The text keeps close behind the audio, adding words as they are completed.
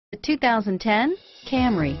The 2010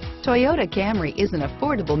 Camry. Toyota Camry is an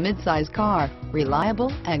affordable midsize car,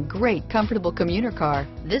 reliable and great comfortable commuter car.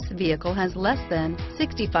 This vehicle has less than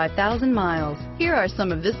 65,000 miles. Here are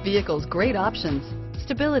some of this vehicle's great options: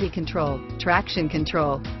 stability control, traction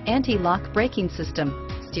control, anti-lock braking system,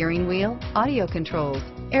 steering wheel audio controls,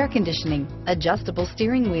 air conditioning, adjustable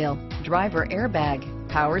steering wheel, driver airbag,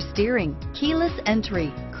 power steering, keyless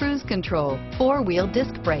entry, cruise control, four-wheel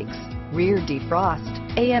disc brakes, rear defrost,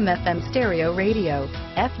 AM/FM stereo radio,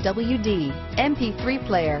 FWD, MP3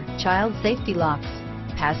 player, child safety locks,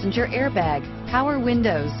 passenger airbag, power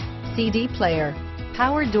windows, CD player,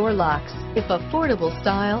 power door locks. If affordable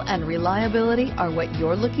style and reliability are what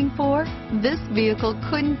you're looking for, this vehicle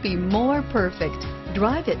couldn't be more perfect.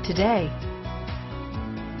 Drive it today.